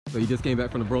So you just came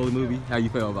back from the Broly movie? How you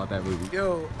feel about that movie?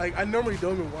 Yo, like I normally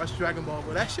don't even watch Dragon Ball,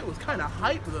 but that shit was kind of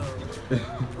hype though.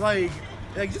 like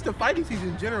just the fighting scenes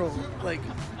in general, like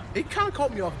it kind of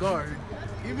caught me off guard.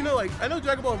 Even though like I know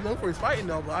Dragon Ball is known for his fighting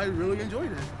though, but I really enjoyed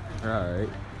it. All right.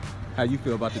 How you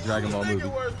feel about the Dragon Ball movie?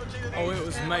 Oh, it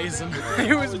was amazing.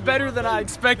 It was better than I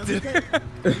expected.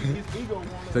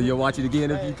 So you'll watch it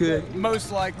again if you could?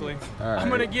 Most likely. All right. I'm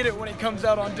gonna get it when it comes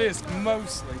out on disc,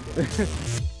 mostly.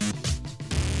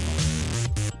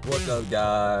 What's up,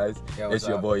 guys? Yo, it's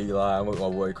your up? boy Eli. I'm with my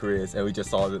boy Chris, and we just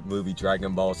saw the movie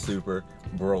Dragon Ball Super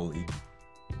Broly.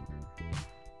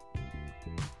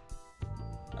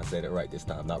 I said it right this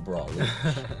time, not Broly.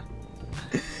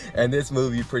 And this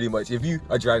movie, pretty much, if you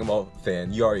are a Dragon Ball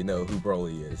fan, you already know who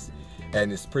Broly is.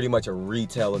 And it's pretty much a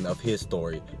retelling of his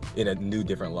story in a new,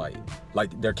 different light.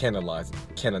 Like they're canonized,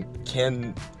 making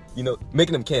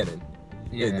them canon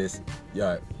in this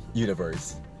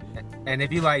universe. And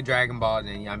if you like Dragon Ball,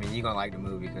 then I mean you're gonna like the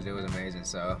movie because it was amazing.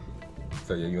 So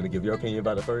yeah, you wanna give your opinion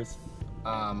about it first?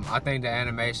 I think the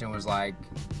animation was like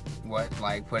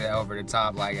put it over the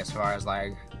top, like as far as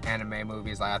like anime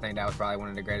movies. Like I think that was probably one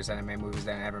of the greatest anime movies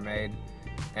that ever made.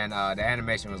 And the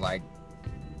animation was like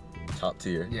top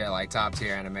tier. Yeah, like top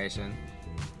tier animation.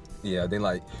 Yeah, then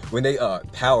like when they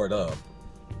powered up,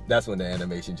 that's when the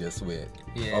animation just went.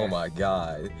 Yeah. Oh my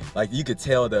god. Like you could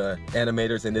tell the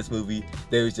animators in this movie,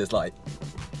 they was just like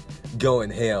going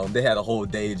ham. They had a whole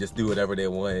day to just do whatever they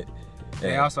want.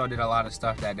 They also did a lot of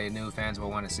stuff that they knew fans would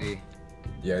want to see.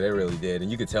 Yeah, they really did. And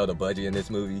you could tell the budget in this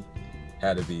movie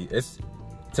had to be.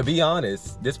 To be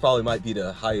honest, this probably might be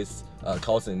the highest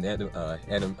costing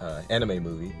anime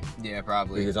movie. Yeah,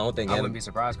 probably. Because I don't think I wouldn't be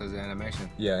surprised because of the animation.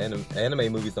 Yeah,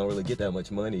 anime movies don't really get that much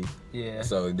money. Yeah.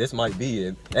 So this might be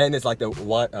it, and it's like the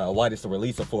widest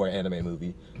release for an anime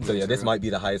movie. So yeah, this might be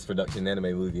the highest production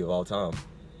anime movie of all time.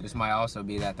 This might also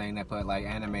be that thing that put like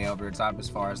anime over the top as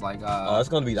far as like. It's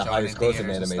gonna be the highest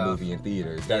grossing anime movie in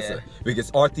theaters.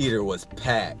 Because our theater was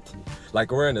packed.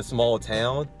 Like we're in a small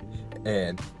town,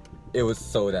 and it was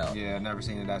sold out. Yeah, I've never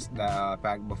seen it that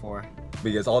packed before.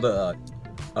 Because all the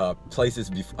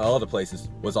places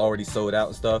was already sold out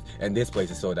and stuff, and this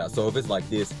place is sold out. So if it's like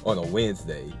this on a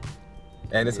Wednesday,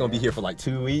 and it's gonna be here for like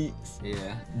 2 weeks.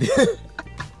 Yeah.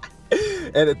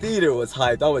 And the theater was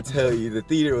hyped. I would tell you, the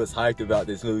theater was hyped about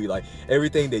this movie. Like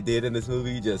everything they did in this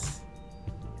movie, just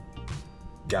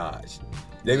gosh,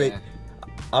 they made.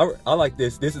 I like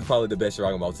this. This is probably the best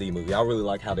Dragon Ball Z movie. I really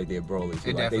like how they did Broly.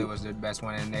 It definitely was the best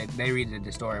one, and they redid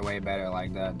the story way better.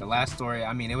 Like the last story,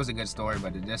 I mean, it was a good story,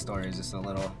 but this story is just a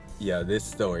little. Yeah, this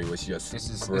story was just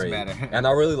great. It's better. And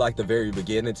I really like the very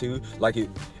beginning too. Like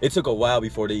it took a while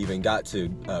before they even got to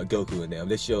Goku and them.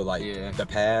 They showed like the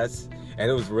past, and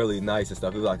it was really nice and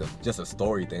stuff. It was like just a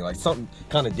story thing, like something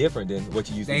kind of different than what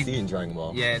you usually see in Dragon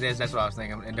Ball. Yeah, it is. That's what I was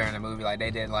thinking during the movie. Like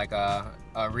they did like a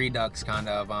redux kind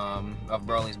of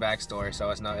Broly's backstory, so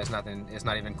it's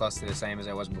not even close to the same as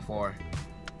it was before.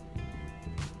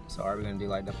 So are we gonna do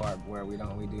like the part where we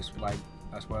do like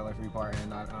a spoiler-free part and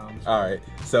not All right,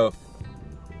 so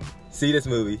see this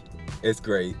movie. It's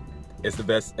great. It's the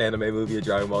best anime movie, a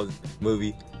Dragon Ball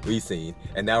movie we've seen,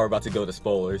 and now we're about to go to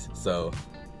spoilers. So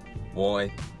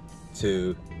 1,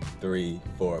 2, 3,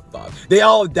 4, 5. They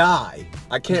all die.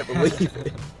 I can't believe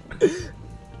it.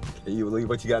 Can you believe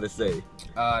what you gotta say?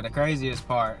 The craziest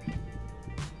part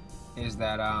is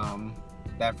that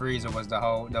that Frieza was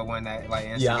the one that like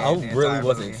instigated I really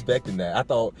wasn't expecting that. I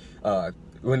thought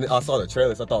when I saw the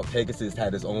trailers, I thought Pegasus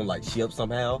had his own like ship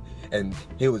somehow, and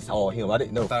it was all him. I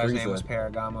didn't know Frieza. His name was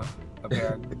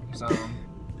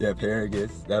Yeah,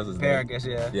 Paragus. That was his name. Paragus,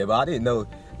 yeah. Yeah, but I didn't know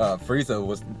Frieza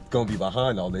was gonna be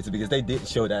behind all this because they didn't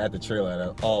show that at the trailer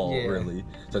at all, really.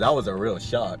 So that was a real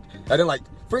shock. And then like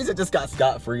Frieza just got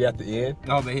scot-free at the end.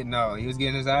 No, but he was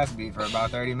getting his ass beat for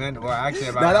about 30 minutes. Well, actually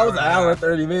about. Nah, that was an hour and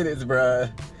 30 minutes,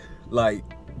 bruh. Like,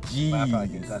 jeez. I probably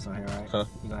can cut some here, right? Huh?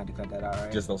 You gonna have to cut that out,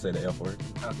 right? Just don't say the F word.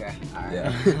 Okay. All right.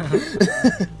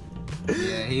 Yeah.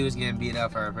 Yeah, he was getting beat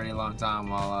up for a pretty long time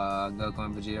while Goku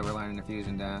and Vegeta were learning the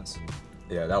fusion dance.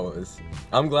 Yeah, that was.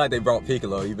 I'm glad they brought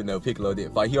Piccolo, even though Piccolo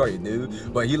didn't fight. He already knew,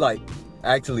 but he like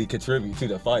actually contributed to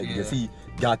the fight because he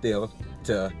got them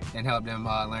to and helped them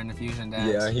learn the fusion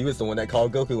dance. Yeah, he was the one that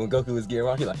called Goku when Goku was getting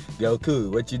around. He like,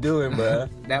 Goku, what you doing, bruh?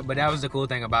 But that was the cool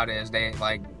thing about it is they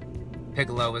like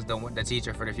Piccolo was the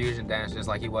teacher for the fusion dance, just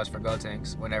like he was for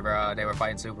Gotenks whenever they were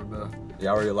fighting Super Buu.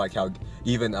 Yeah, I really like how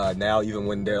even now, even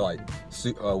when they're like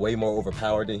way more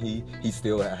overpowered than he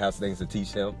still has things to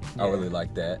teach them. I really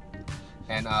like that.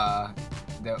 And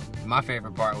my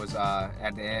favorite part was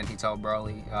at the end he told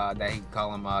Broly that he could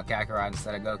call him Kakarot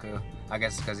instead of Goku. I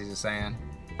guess it's because he's a Saiyan.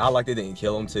 I like they didn't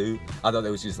kill him too. I thought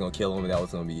they was just gonna kill him and that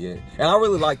was gonna be it. And I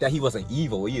really like that he wasn't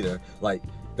evil either. Like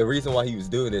the reason why he was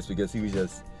doing this because he was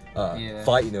just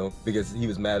fighting him because he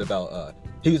was mad about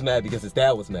he was mad because his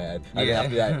dad was mad. And then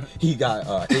after that he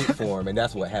got hate for him and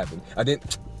that's what happened.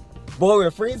 Boy,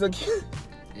 when Frieza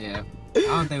yeah. I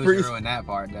don't think we should ruin that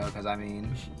part though, because I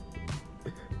mean,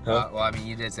 huh? well, I mean,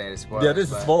 you did say it's spoilers. Yeah,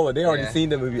 this is spoiler. They already seen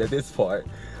the movie at this part.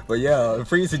 But yeah,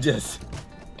 Frieza just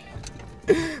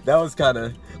that was kind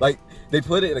of like they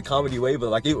put it in a comedy way, but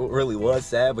like it really was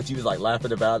sad. But you was like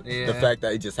laughing about the fact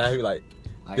that it just happened. Like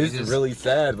this is really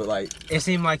sad, but like it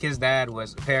seemed like his dad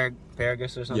was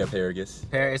Paragus or something. Yeah,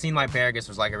 Paragus. It seemed like Paragus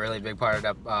was like a really big part of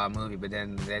that movie, but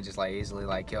then they just like easily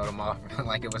like killed him off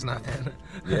like it was nothing.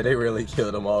 Yeah, they really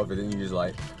killed him off, and then you just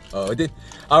like, oh,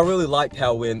 I really liked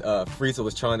how when Frieza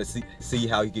was trying to see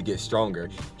how he could get stronger,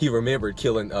 he remembered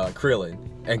killing Krillin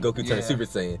and Goku turned Super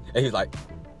Saiyan, and he was like,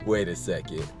 wait a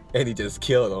second, and he just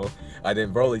killed him, and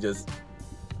then Broly just.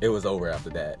 It was over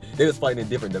after that. They was fighting in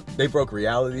different. They broke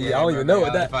reality. I don't even know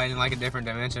what that. Fighting like a different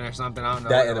dimension or something. I don't know.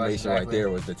 That animation right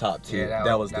there was the top tier. Yeah,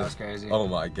 that was crazy. Oh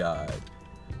my god!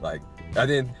 Like,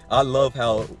 I love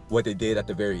how what they did at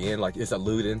the very end. Like, it's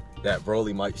alluding that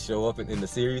Broly might show up in the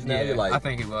series now. Yeah, like, I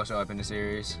think he will show up in the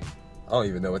series. I don't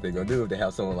even know what they're gonna do if they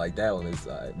have someone like that on his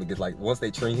side. Because like once they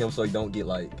train him, so he don't get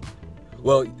like.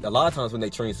 Well, a lot of times when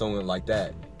they train someone like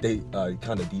that, they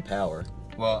kind of depower.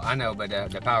 Well, I know, but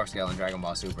the power scale in Dragon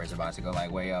Ball Super is about to go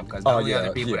like way up because the only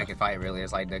other people that can fight really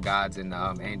is like the gods and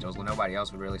the angels. Well, nobody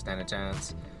else would really stand a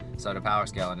chance. So the power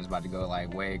scaling is about to go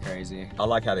like way crazy. I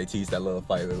like how they teased that little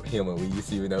fight with him and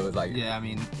Whis, even though it was like. Yeah, I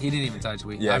mean, he didn't even touch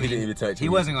Whis. Yeah, I mean, he didn't even touch. He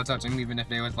wasn't gonna touch him even if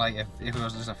they was like if it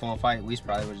was just a full fight. Whis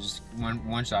probably would just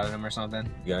one shot at him or something.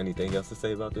 You got anything else to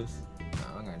say about this? No,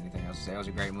 I don't got anything else to say. It was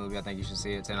a great movie. I think you should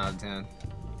see it. 10 out of 10.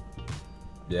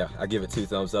 Yeah, I give it 2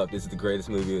 thumbs up. This is the greatest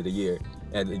movie of the year,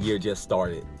 and the year just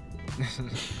started.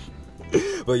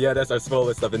 But yeah, that's our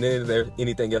spoiler stuff. And then if there's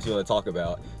anything else you want to talk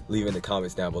about, leave in the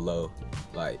comments down below.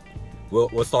 Like,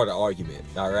 we'll start an argument.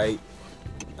 All right.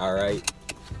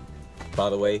 By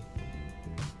the way,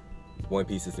 One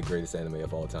Piece is the greatest anime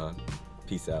of all time.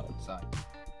 Peace out. Sorry.